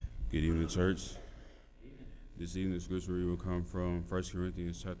Good evening, church. This evening's scripture reading will come from 1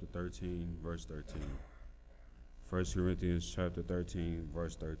 Corinthians chapter 13, verse 13. 1 Corinthians chapter 13,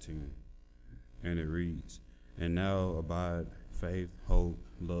 verse 13. And it reads, "And now abide faith, hope,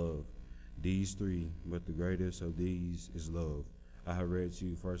 love, these three, but the greatest of these is love." I have read to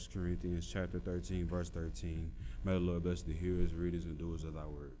you 1 Corinthians chapter 13, verse 13. May the Lord bless the hearers, readers, and doers of thy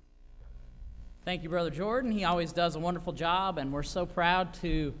word. Thank you, Brother Jordan. He always does a wonderful job, and we're so proud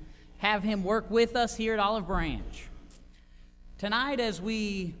to have him work with us here at Olive Branch. Tonight, as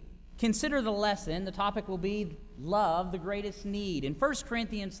we consider the lesson, the topic will be love, the greatest need. In 1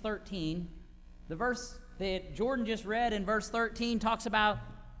 Corinthians 13, the verse that Jordan just read in verse 13 talks about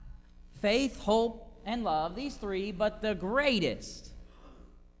faith, hope, and love, these three, but the greatest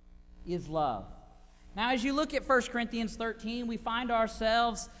is love. Now, as you look at 1 Corinthians 13, we find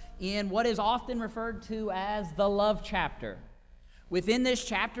ourselves in what is often referred to as the love chapter. Within this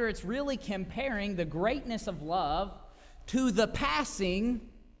chapter, it's really comparing the greatness of love to the passing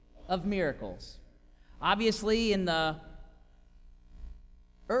of miracles. Obviously, in the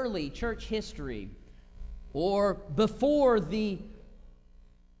early church history, or before the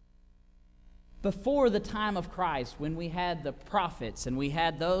time of Christ, when we had the prophets and we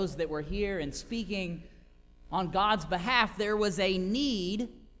had those that were here and speaking on God's behalf, there was a need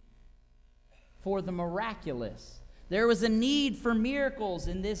for the miraculous. There was a need for miracles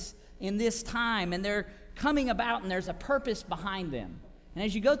in this time, and they're coming about, and there's a purpose behind them. And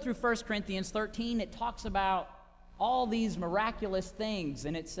as you go through 1 Corinthians 13, it talks about all these miraculous things,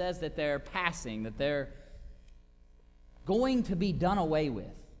 and it says that they're passing, that they're going to be done away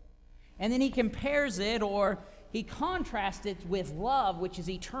with. And then he compares it, or he contrasts it with love, which is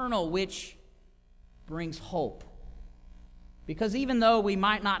eternal, which brings hope. Because even though we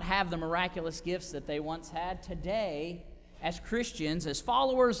might not have the miraculous gifts that they once had, today, as Christians, as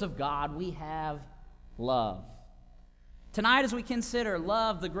followers of God, we have love. Tonight, as we consider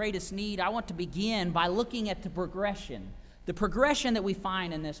love, the greatest need, I want to begin by looking at the progression that we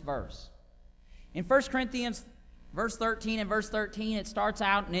find in this verse. In 1 Corinthians verse 13 and verse 13, it starts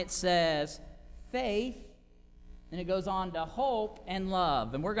out and it says, faith, and it goes on to hope and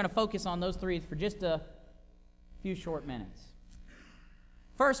love. And we're going to focus on those three for just a few short minutes.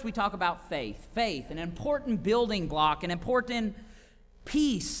 First, we talk about faith. Faith, an important building block, an important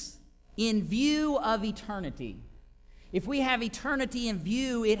piece in view of eternity. If we have eternity in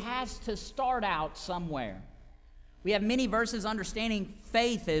view, it has to start out somewhere. We have many verses understanding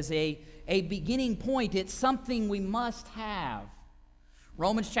faith as a beginning point. It's something we must have.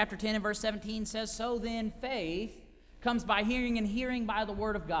 Romans chapter 10 and verse 17 says, "So then faith comes by hearing, and hearing by the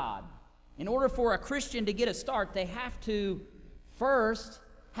word of God." In order for a Christian to get a start, they have to first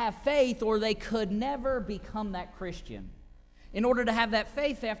have faith, or they could never become that Christian. In order to have that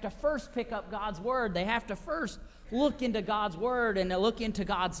faith, they have to first pick up God's word. They have to first look into God's word and look into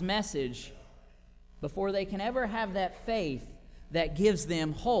God's message before they can ever have that faith that gives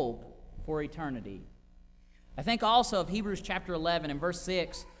them hope for eternity. I think also of Hebrews chapter 11 and verse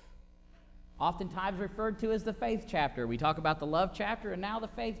 6, oftentimes referred to as the faith chapter. We talk about the love chapter and now the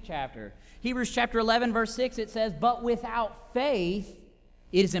faith chapter. Hebrews chapter 11 verse 6, it says, "But without faith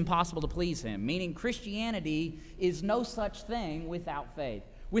it is impossible to please him," meaning Christianity is no such thing without faith.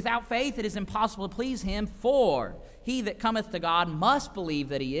 Without faith it is impossible to please him, for he that cometh to God must believe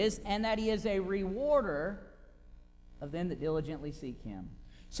that he is, and that he is a rewarder of them that diligently seek him.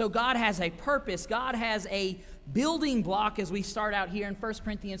 So God has a purpose. God has a building block as we start out here in 1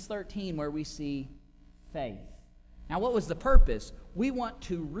 Corinthians 13, where we see faith. Now, what was the purpose? We want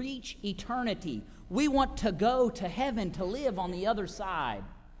to reach eternity. We want to go to heaven to live on the other side.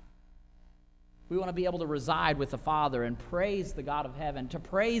 We want to be able to reside with the Father and praise the God of heaven, to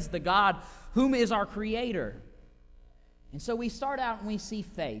praise the God whom is our Creator. And so we start out and we see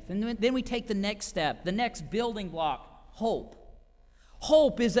faith. And then we take the next step, the next building block, hope.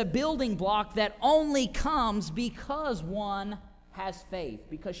 Hope is a building block that only comes because one has faith.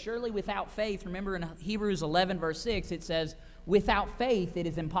 Because surely without faith, remember in Hebrews 11 verse 6, it says, "Without faith it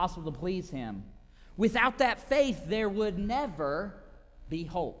is impossible to please him." Without that faith, there would never be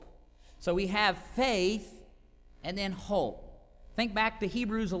hope. So we have faith and then hope. Think back to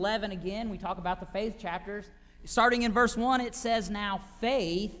Hebrews 11 again. We talk about the faith chapters. Starting in verse 1, it says, "Now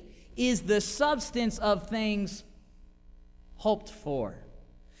faith is the substance of things hoped for."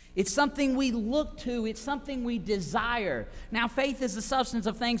 It's something we look to. It's something we desire. Now, faith is the substance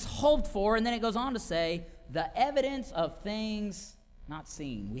of things hoped for, and then it goes on to say, the evidence of things not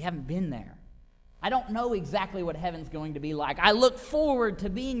seen. We haven't been there. I don't know exactly what heaven's going to be like. I look forward to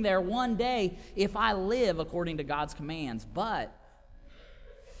being there one day if I live according to God's commands. But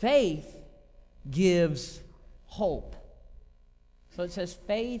faith gives hope. So it says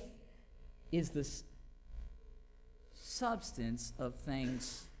faith is the substance of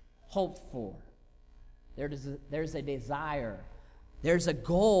things hoped for. There's a desire. There's a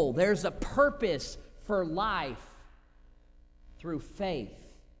goal. There's a purpose for life through faith,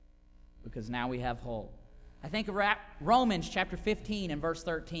 because now we have hope. I think of Romans chapter 15 and verse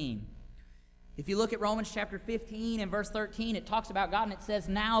 13. If you look at Romans chapter 15 and verse 13, it talks about God and it says,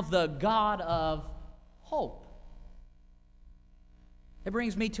 now the God of hope. It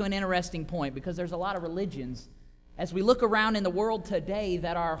brings me to an interesting point, because there's a lot of religions, as we look around in the world today,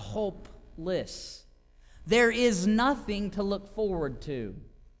 that are hopeless. There is nothing to look forward to.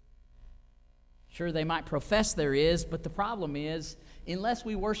 Sure, they might profess there is, but the problem is, unless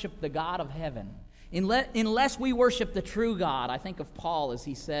we worship the God of heaven, unless we worship the true God, I think of Paul as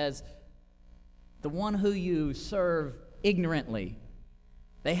he says, the one who you serve ignorantly.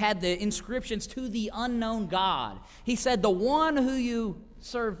 They had the inscriptions to the unknown God. He said, the one who you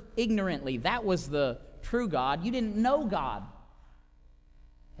serve ignorantly, that was the true God. You didn't know God.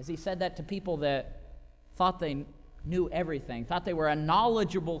 As he said that to people that thought they knew everything, thought they were a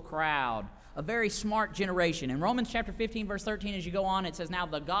knowledgeable crowd, a very smart generation. In Romans chapter 15, verse 13, as you go on, it says, now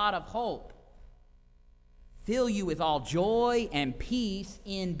the God of hope fill you with all joy and peace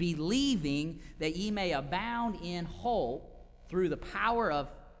in believing, that ye may abound in hope through the power of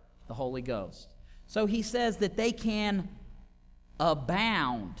the Holy Ghost. So he says that they can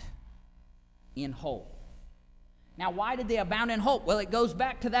abound in hope. Now, why did they abound in hope? Well, it goes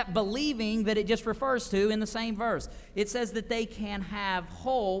back to that believing that it just refers to in the same verse. It says that they can have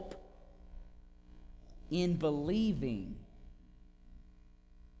hope in believing,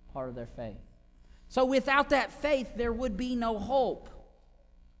 part of their faith. So without that faith, there would be no hope.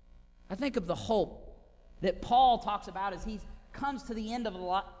 I think of the hope that Paul talks about as he comes to the end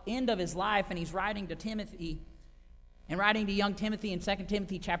of his life, and he's writing to Timothy and writing to young Timothy in 2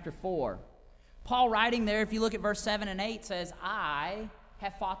 Timothy chapter 4. Paul writing there, if you look at verse 7 and 8, says, I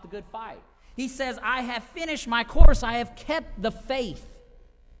have fought the good fight. He says, I have finished my course. I have kept the faith.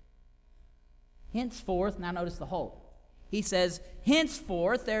 Henceforth, now notice the hope. He says,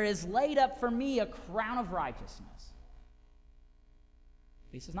 henceforth there is laid up for me a crown of righteousness.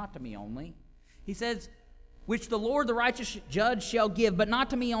 He says, not to me only. He says, which the Lord the righteous judge shall give, but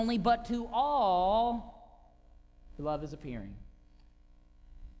not to me only, but to all who love his appearing.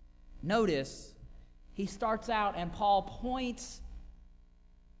 Notice, he starts out and Paul points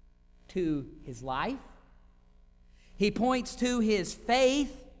to his life. He points to his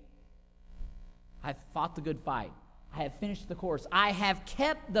faith. I've fought the good fight. I have finished the course. I have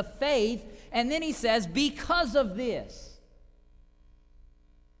kept the faith. And then he says, because of this,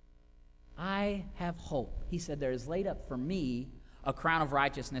 I have hope. He said, there is laid up for me a crown of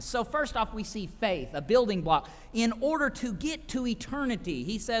righteousness. So first off, we see faith, a building block. In order to get to eternity,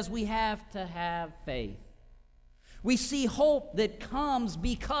 he says we have to have faith. We see hope that comes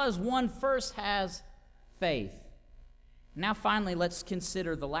because one first has faith. Now finally, let's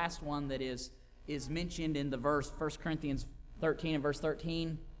consider the last one that is mentioned in the verse, 1 Corinthians 13 and verse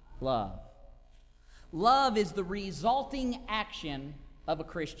 13, love. Love is the resulting action of a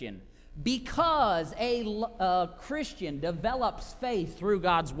Christian. Because a Christian develops faith through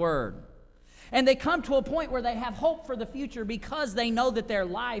God's Word, and they come to a point where they have hope for the future because they know that their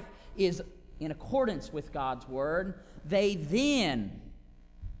life is in accordance with God's Word, they then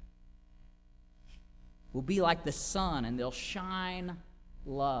will be like the sun and they'll shine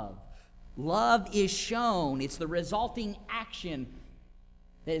love. Love is shown. It's the resulting action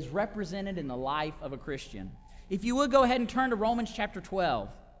that is represented in the life of a Christian. If you would go ahead and turn to Romans chapter 12.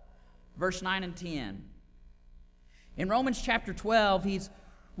 Verse 9 and 10. In Romans chapter 12, he's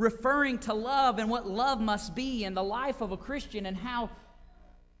referring to love and what love must be in the life of a Christian and how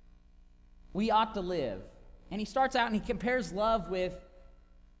we ought to live. And he starts out and he compares love with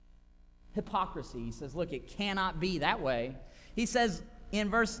hypocrisy. He says, look, it cannot be that way. He says in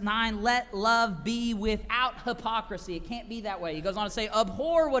verse 9, let love be without hypocrisy. It can't be that way. He goes on to say,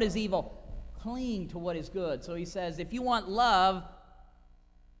 abhor what is evil, cling to what is good. So he says, if you want love,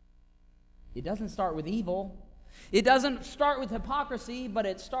 it doesn't start with evil. It doesn't start with hypocrisy, but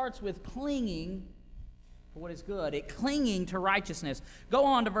it starts with clinging to what is good. It clinging to righteousness. Go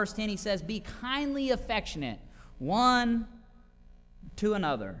on to verse 10. He says, be kindly affectionate one to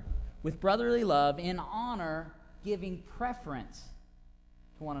another with brotherly love, in honor, giving preference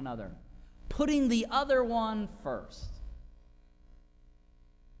to one another, putting the other one first.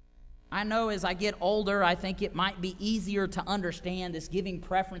 I know as I get older, I think it might be easier to understand this giving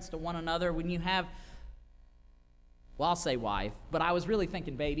preference to one another when you have well, I'll say wife, but I was really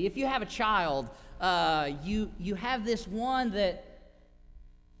thinking baby. If you have a child, you have this one that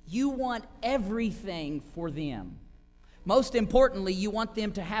you want everything for them. Most importantly, you want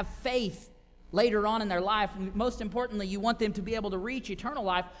them to have faith later on in their life. Most importantly, you want them to be able to reach eternal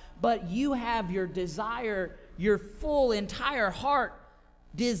life, but you have your desire, your full, entire heart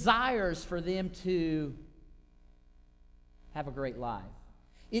desires for them to have a great life.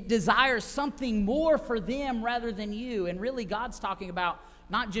 It desires something more for them rather than you. And really, God's talking about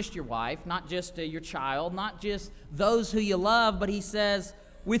not just your wife, not just your child, not just those who you love, but he says,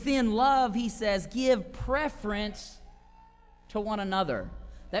 within love, he says, give preference to one another.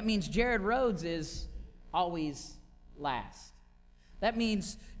 That means Jared Rhodes is always last. That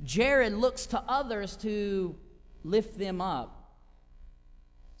means Jared looks to others to lift them up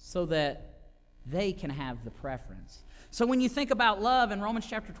so that they can have the preference. So when you think about love in Romans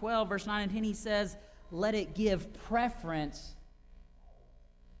chapter 12, verse 9 and 10, he says, let it give preference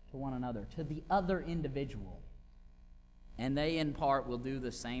to one another, to the other individual. And they, in part, will do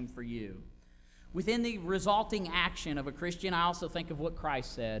the same for you. Within the resulting action of a Christian, I also think of what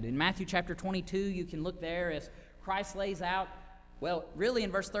Christ said. In Matthew chapter 22, you can look there as Christ lays out, well, really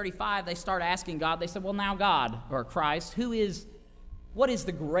in verse 35, they start asking God. They said, well, now God, or Christ, what is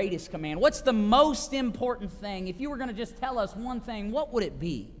the greatest command? What's the most important thing? If you were going to just tell us one thing, what would it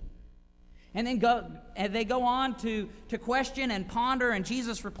be? And they go on to question and ponder, and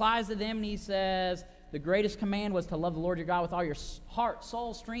Jesus replies to them, and he says, the greatest command was to love the Lord your God with all your heart,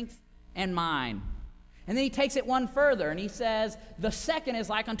 soul, strength, and mind. And then he takes it one further, and he says, the second is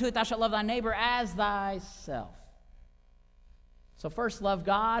like unto it, thou shalt love thy neighbor as thyself. So first love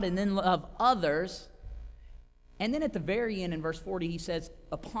God, and then love others. And then at the very end in verse 40, he says,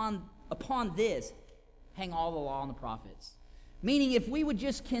 upon this hang all the law and the prophets. Meaning if we would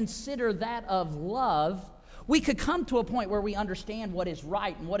just consider that of love, we could come to a point where we understand what is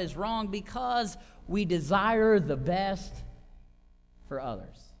right and what is wrong because we desire the best for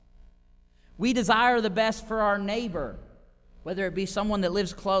others. We desire the best for our neighbor, whether it be someone that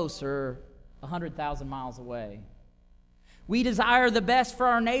lives close or 100,000 miles away. We desire the best for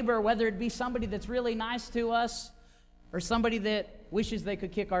our neighbor, whether it be somebody that's really nice to us or somebody that wishes they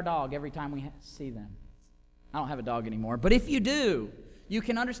could kick our dog every time we see them. I don't have a dog anymore, but if you do, you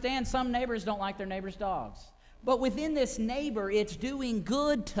can understand some neighbors don't like their neighbors' dogs. But within this neighbor, it's doing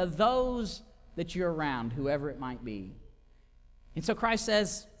good to those that you're around, whoever it might be. And so Christ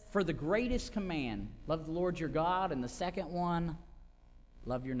says, for the greatest command, love the Lord your God, and the second one,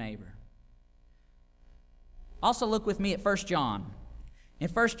 love your neighbor. Also look with me at 1 John. In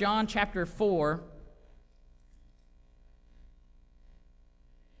 1 John chapter 4,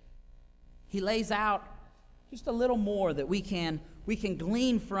 he lays out just a little more that we can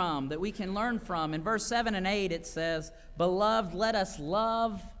glean from, that we can learn from. In verse 7 and 8 it says, beloved, let us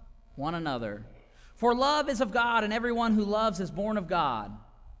love one another. For love is of God, and everyone who loves is born of God.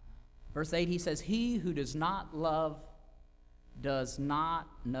 Verse 8, he says, he who does not love does not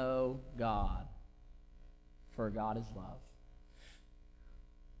know God, for God is love.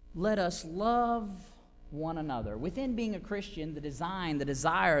 Let us love one another. Within being a Christian, the design, the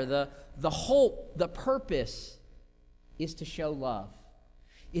desire, the hope, the purpose is to show love.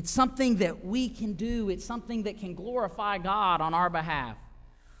 It's something that we can do. It's something that can glorify God on our behalf.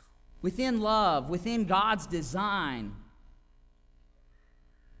 Within love, within God's design,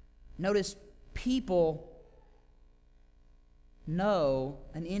 notice people know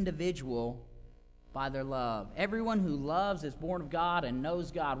an individual by their love. Everyone who loves is born of God and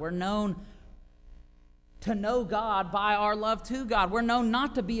knows God. We're known to know God by our love to God. We're known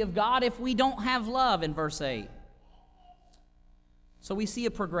not to be of God if we don't have love in verse 8. So we see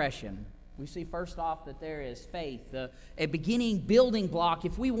a progression. We see first off that there is faith, a beginning building block.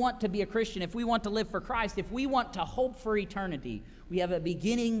 If we want to be a Christian, if we want to live for Christ, if we want to hope for eternity, we have a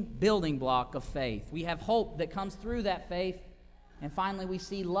beginning building block of faith. We have hope that comes through that faith. And finally, we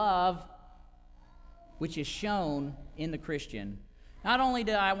see love, which is shown in the Christian. Not only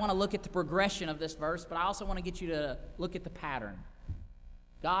do I want to look at the progression of this verse, but I also want to get you to look at the pattern.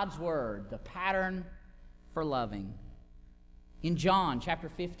 God's Word, the pattern for loving. In John chapter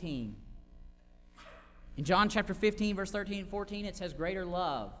 15, verse 13 and 14, it says, greater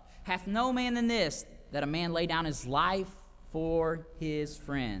love hath no man than this, that a man lay down his life for his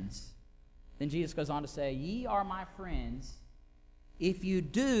friends. Then Jesus goes on to say, ye are my friends, if you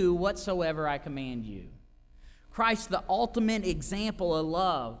do whatsoever I command you. Christ, the ultimate example of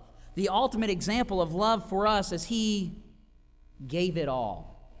love, the ultimate example of love for us, as he gave it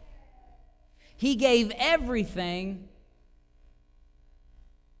all. He gave everything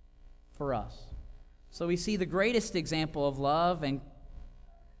for us. So we see the greatest example of love and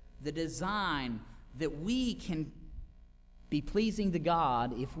the design that we can be pleasing to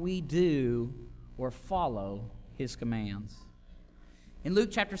God if we do or follow His commands. In Luke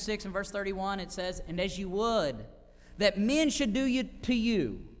chapter 6 and verse 31, it says, "And as you would that men should do you to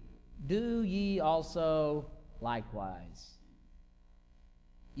you, do ye also likewise."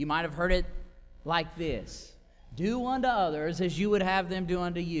 You might have heard it like this: "Do unto others as you would have them do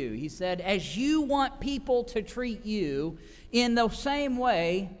unto you." He said, as you want people to treat you, in the same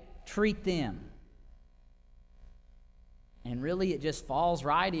way, treat them. And really, it just falls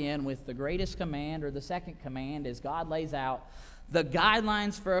right in with the greatest command, or the second command, as God lays out the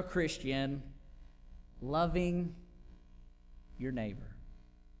guidelines for a Christian: loving your neighbor.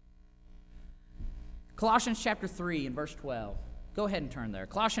 Colossians chapter 3 and verse 12. Go ahead and turn there.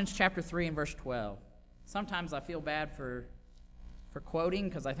 Colossians chapter 3 and verse 12. Sometimes I feel bad for quoting,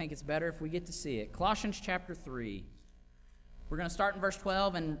 because I think it's better if we get to see it. Colossians chapter 3. We're going to start in verse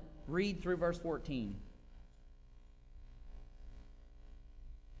 12 and read through verse 14.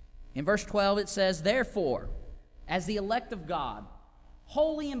 In verse 12 it says, "Therefore, as the elect of God,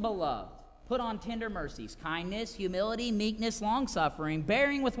 holy and beloved, put on tender mercies, kindness, humility, meekness, long-suffering,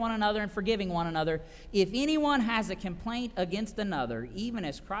 bearing with one another and forgiving one another. If anyone has a complaint against another, even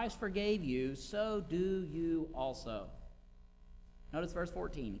as Christ forgave you, so do you also." Notice verse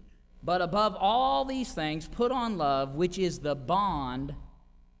 14. "But above all these things, put on love, which is the bond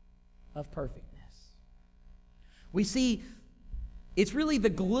of perfectness." We see it's really the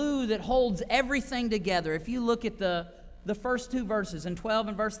glue that holds everything together. If you look at the first two verses, in 12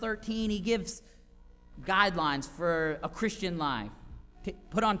 and verse 13, he gives guidelines for a Christian life.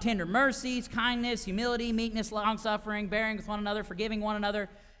 Put on tender mercies, kindness, humility, meekness, long-suffering, bearing with one another, forgiving one another.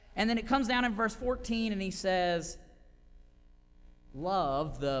 And then it comes down in verse 14 and he says,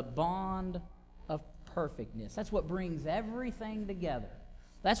 love, the bond of perfectness. That's what brings everything together.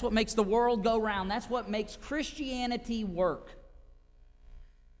 That's what makes the world go round. That's what makes Christianity work.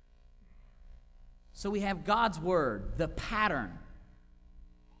 So we have God's Word, the pattern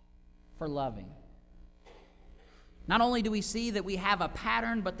for loving. Not only do we see that we have a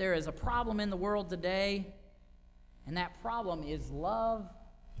pattern, but there is a problem in the world today, and that problem is love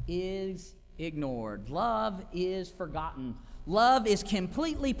is ignored. Love is forgotten. Love is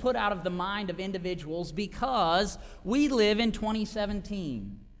completely put out of the mind of individuals because we live in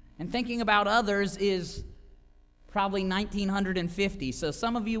 2017, and thinking about others is probably 1950. So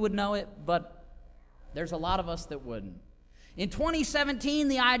some of you would know it, but there's a lot of us that wouldn't. In 2017,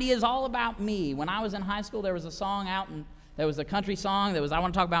 the idea is all about me. When I was in high school, there was a song out, and there was a country song that was, "I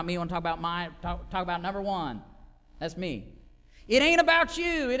want to talk about me, I want to talk about mine, talk about number one." That's me. It ain't about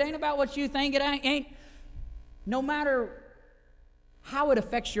you. It ain't about what you think. It ain't. No matter how it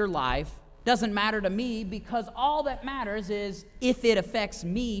affects your life, doesn't matter to me, because all that matters is if it affects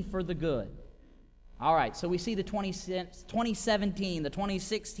me for the good. All right, so we see the 2017, the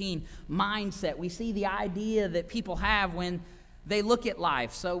 2016 mindset. We see the idea that people have when they look at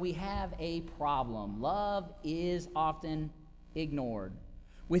life. So we have a problem. Love is often ignored.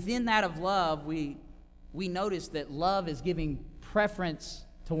 Within that of love, we notice that love is giving preference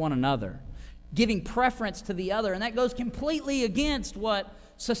to one another, giving preference to the other, and that goes completely against what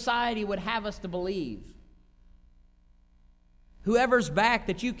society would have us to believe. Whoever's back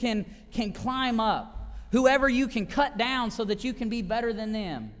that you can climb up. Whoever you can cut down so that you can be better than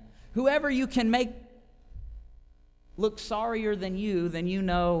them. Whoever you can make look sorrier than you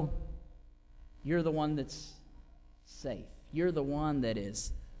know you're the one that's safe. You're the one that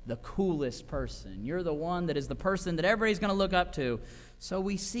is the coolest person. You're the one that is the person that everybody's going to look up to. So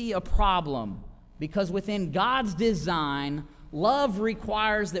we see a problem because within God's design, love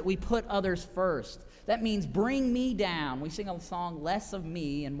requires that we put others first. That means bring me down. We sing a song, "Less of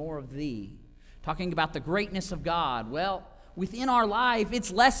me and more of thee," talking about the greatness of God. Well, within our life,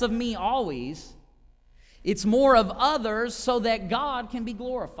 it's less of me always. It's more of others so that God can be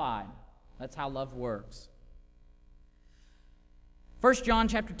glorified. That's how love works. 1 John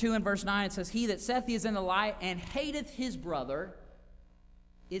chapter 2 and verse 9, it says, "He that saith he is in the light and hateth his brother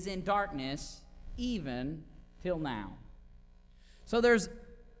is in darkness even till now." So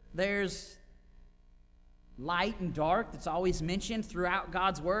there's light and dark that's always mentioned throughout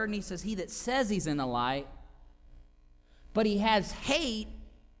God's word, and he says he that says he's in the light, but he has hate,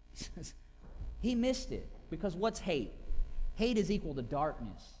 he missed it. Because what's hate? Hate is equal to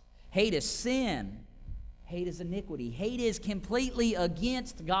darkness. Hate is sin. Hate is iniquity. Hate is completely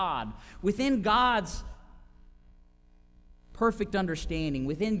against God. Within God's perfect understanding,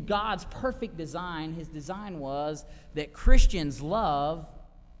 within God's perfect design, his design was that Christians love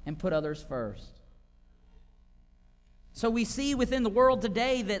and put others first. So we see within the world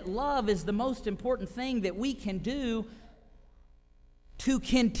today that love is the most important thing that we can do to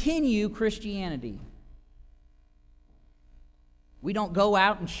continue Christianity. We don't go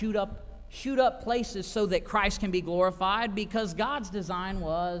out and shoot up places so that Christ can be glorified, because God's design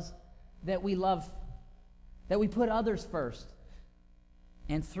was that we love, that we put others first.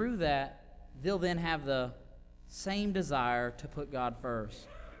 And through that, they'll then have the same desire to put God first.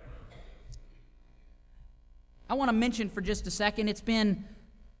 I want to mention for just a second, it's been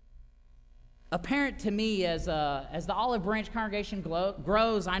apparent to me as the Olive Branch congregation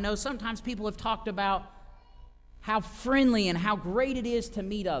grows. I know sometimes people have talked about how friendly and how great it is to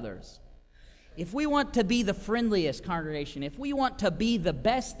meet others. If we want to be the friendliest congregation, if we want to be the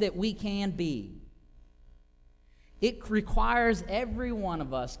best that we can be, it requires every one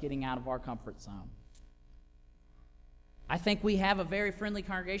of us getting out of our comfort zone. I think we have a very friendly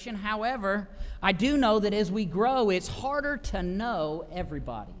congregation. However, I do know that as we grow, it's harder to know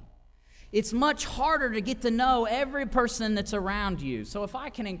everybody. It's much harder to get to know every person that's around you. So if I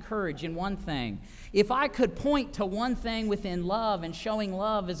can encourage in one thing, if I could point to one thing within love and showing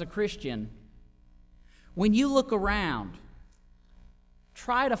love as a Christian, when you look around,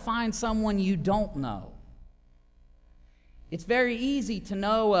 try to find someone you don't know. It's very easy to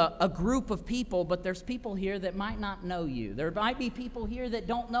know a group of people, but there's people here that might not know you. There might be people here that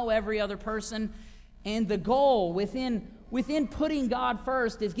don't know every other person, and the goal within putting God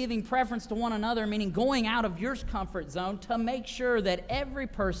first is giving preference to one another, meaning going out of your comfort zone to make sure that every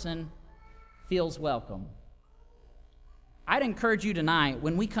person feels welcome. I'd encourage you tonight,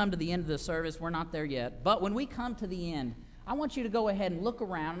 when we come to the end of the service, we're not there yet, but when we come to the end, I want you to go ahead and look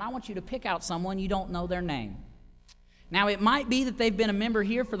around, and I want you to pick out someone you don't know their name. Now, it might be that they've been a member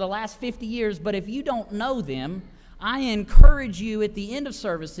here for the last 50 years, but if you don't know them, I encourage you at the end of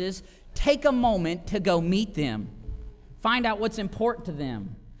services, take a moment to go meet them. Find out what's important to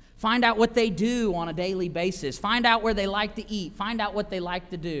them. Find out what they do on a daily basis. Find out where they like to eat. Find out what they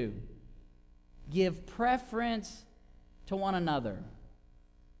like to do. Give preference to one another.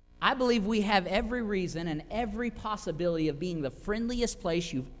 I believe we have every reason and every possibility of being the friendliest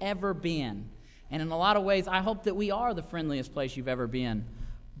place you've ever been. And in a lot of ways, I hope that we are the friendliest place you've ever been.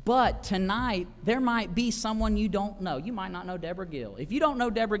 But tonight, there might be someone you don't know. You might not know Deborah Gill. If you don't know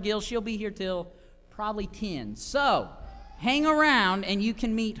Deborah Gill, she'll be here till probably 10. So, hang around and you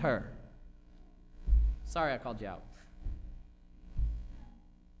can meet her. Sorry I called you out.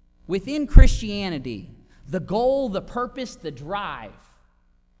 Within Christianity, the goal, the purpose, the drive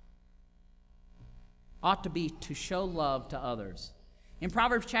ought to be to show love to others. In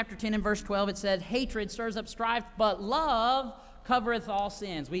Proverbs chapter 10 and verse 12, it says, hatred stirs up strife, but love covereth all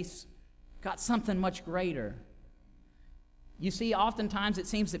sins. We've got something much greater. You see, oftentimes it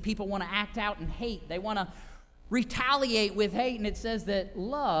seems that people want to act out in hate. They want to retaliate with hate, and it says that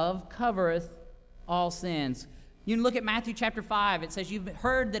love covereth all sins. You can look at Matthew chapter 5. It says, you've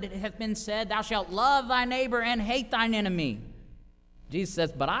heard that it hath been said, thou shalt love thy neighbor and hate thine enemy. Jesus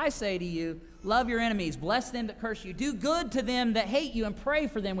says, but I say to you, love your enemies, bless them that curse you, do good to them that hate you, and pray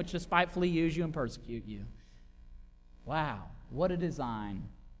for them which despitefully use you and persecute you. Wow, what a design.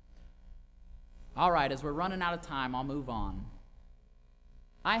 All right, as we're running out of time, I'll move on.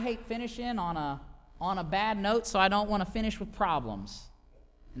 I hate finishing on a bad note, so I don't want to finish with problems.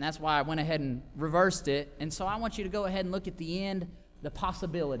 And that's why I went ahead and reversed it. And so I want you to go ahead and look at the end, the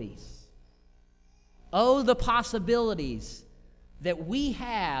possibilities. Oh, the possibilities that we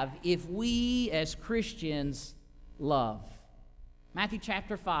have if we as Christians love. Matthew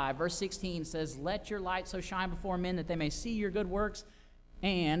chapter 5, verse 16 says, let your light so shine before men that they may see your good works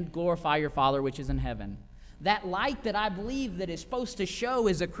and glorify your Father which is in heaven. That light that I believe that is supposed to show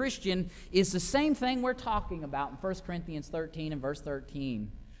as a Christian is the same thing we're talking about in 1 Corinthians 13 and verse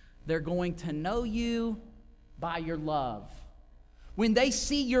 13. They're going to know you by your love. When they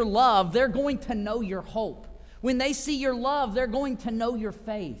see your love, they're going to know your hope. When they see your love, they're going to know your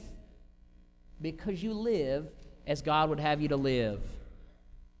faith, because you live as God would have you to live.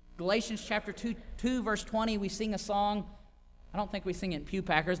 Galatians chapter 2, verse 20, we sing a song. I don't think we sing it in Pew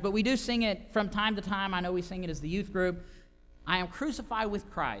Packers, but we do sing it from time to time. I know we sing it as the youth group. I am crucified with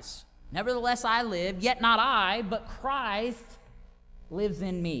Christ. Nevertheless I live, yet not I, but Christ lives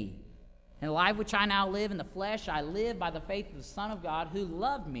in me. And the life which I now live in the flesh, I live by the faith of the Son of God, who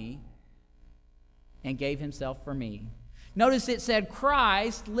loved me and gave himself for me. Notice it said,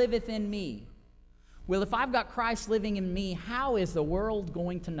 Christ liveth in me. Well, if I've got Christ living in me, how is the world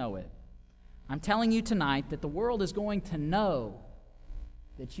going to know it? I'm telling you tonight that the world is going to know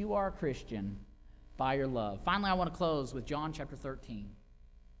that you are a Christian by your love. Finally, I want to close with John chapter 13.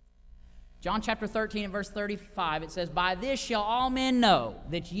 John chapter 13 and verse 35, it says, "By this shall all men know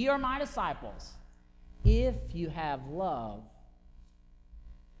that ye are my disciples, if you have love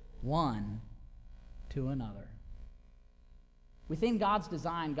one to another." Within God's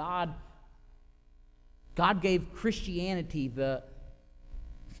design, God gave Christianity the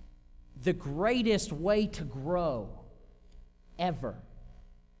greatest way to grow ever.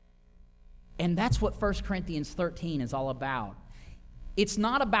 And that's what 1 Corinthians 13 is all about. It's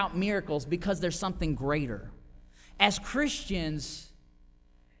not about miracles because there's something greater. As Christians,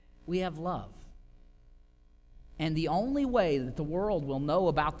 we have love. And the only way that the world will know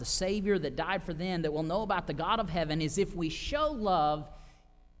about the Savior that died for them, that will know about the God of heaven, is if we show love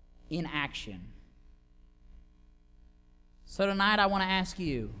in action. So tonight I want to ask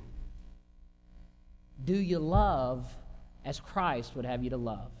you, do you love as Christ would have you to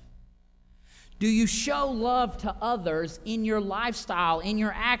love? Do you show love to others in your lifestyle, in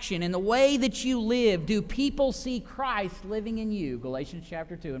your action, in the way that you live? Do people see Christ living in you? Galatians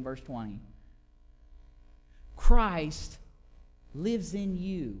chapter 2 and verse 20. Christ lives in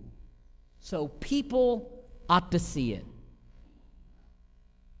you, so people ought to see it.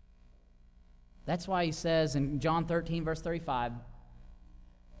 That's why he says in John 13, verse 35,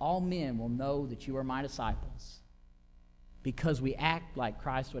 "All men will know that you are my disciples, because we act like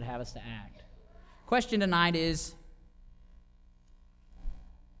Christ would have us to act." Question tonight is,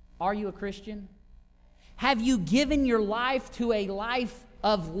 are you a Christian? Have you given your life to a life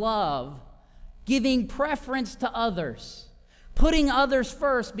of love, giving preference to others, putting others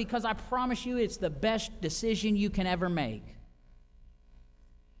first? Because I promise you it's the best decision you can ever make.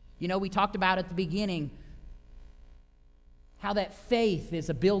 You know, we talked about at the beginning how that faith is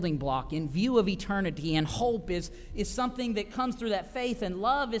a building block in view of eternity, and hope is something that comes through that faith, and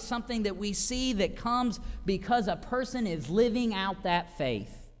love is something that we see that comes because a person is living out that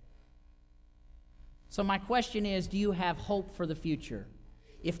faith. So my question is, do you have hope for the future?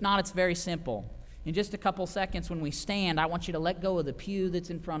 If not, it's very simple. In just a couple seconds when we stand, I want you to let go of the pew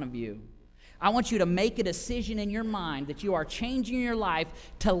that's in front of you. I want you to make a decision in your mind that you are changing your life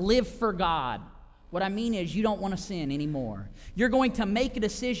to live for God. What I mean is you don't want to sin anymore. You're going to make a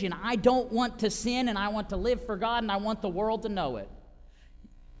decision. I don't want to sin, and I want to live for God, and I want the world to know it.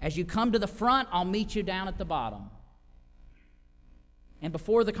 As you come to the front, I'll meet you down at the bottom. And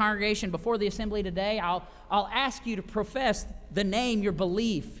before the congregation, before the assembly today, I'll ask you to profess the name, your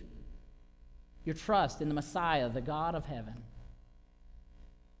belief, your trust in the Messiah, the God of heaven.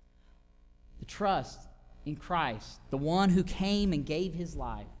 The trust in Christ, the one who came and gave his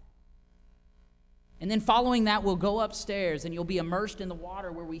life. And then following that, we'll go upstairs and you'll be immersed in the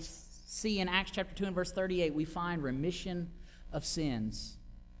water where we see in Acts chapter 2 and verse 38, we find remission of sins.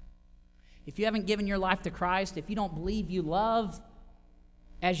 If you haven't given your life to Christ, if you don't believe you love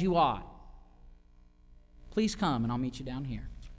as you ought, please come and I'll meet you down here.